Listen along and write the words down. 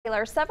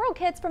Several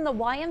kids from the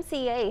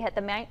YMCA hit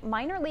the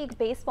minor league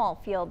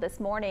baseball field this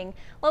morning.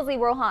 Leslie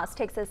Rojas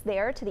takes us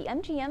there to the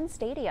MGM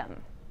Stadium.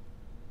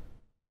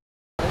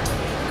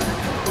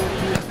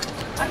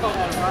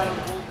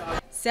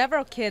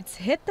 Several kids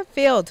hit the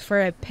field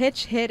for a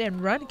pitch, hit,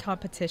 and run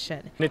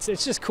competition. It's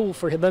just cool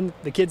for them.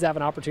 The kids have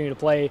an opportunity to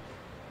play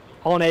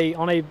on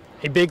a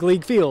big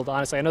league field.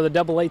 Honestly, I know the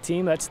AA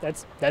team,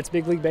 that's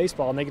big league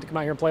baseball, and they get to come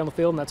out here and play on the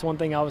field. And that's one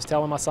thing I was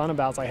telling my son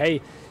about. It's like,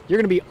 hey,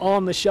 you're going to be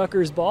on the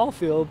Shuckers ball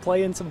field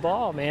playing some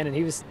ball, man. And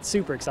he was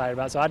super excited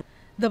about it.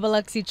 The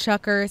Biloxi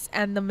Shuckers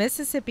and the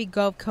Mississippi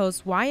Gulf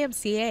Coast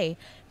YMCA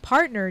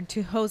partnered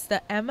to host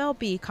the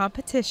MLB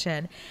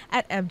competition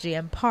at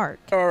MGM Park.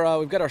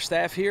 We've got our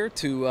staff here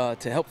to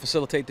help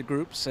facilitate the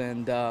groups,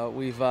 and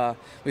we've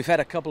had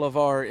a couple of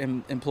our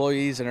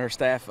employees and our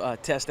staff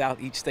test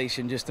out each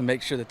station just to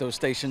make sure that those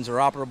stations are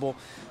operable.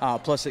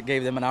 Plus, it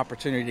gave them an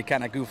opportunity to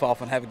kind of goof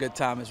off and have a good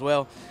time as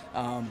well.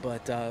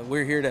 But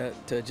we're here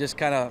to just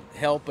kind of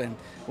help, and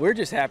we're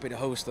just happy to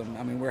host them.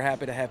 I mean, we're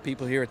happy to have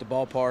people here at the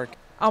ballpark.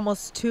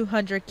 Almost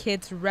 200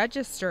 kids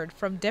registered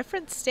from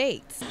different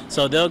states.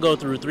 So they'll go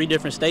through 3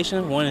 different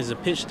stations. One is a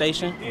pitch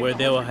station where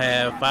they'll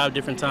have 5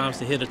 different times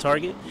to hit a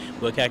target.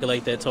 We'll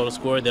calculate that total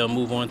score. They'll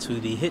move on to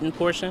the hitting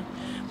portion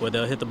where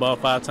they'll hit the ball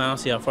 5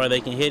 times, see how far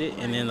they can hit it.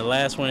 And then the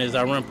last one is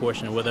our run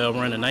portion where they'll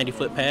run a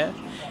 90-foot path,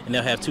 and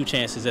they'll have 2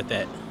 chances at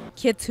that.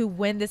 Kids who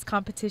win this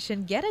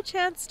competition get a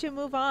chance to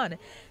move on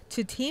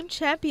to team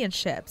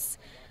championships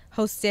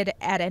hosted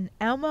at an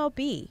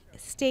MLB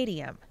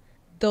stadium.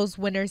 Those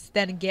winners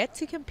then get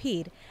to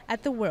compete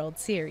at the World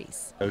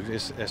Series.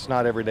 It's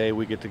not every day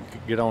we get to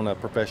get on a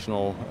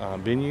professional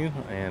venue,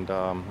 and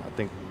I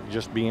think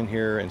just being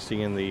here and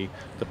seeing the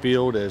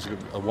field is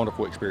a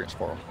wonderful experience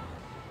for him.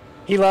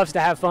 He loves to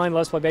have fun,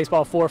 loves to play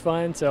baseball for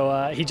fun,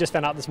 so he just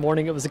found out this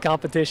morning it was a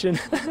competition.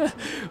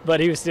 But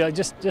he was still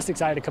just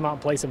excited to come out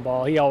and play some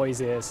ball. He always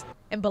is.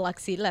 In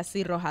Biloxi,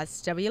 Leslie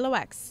Rojas,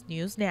 WLOX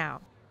News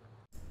Now.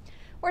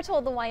 We're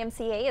told the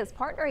YMCA is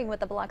partnering with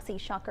the Biloxi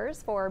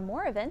Shuckers for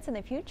more events in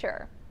the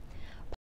future.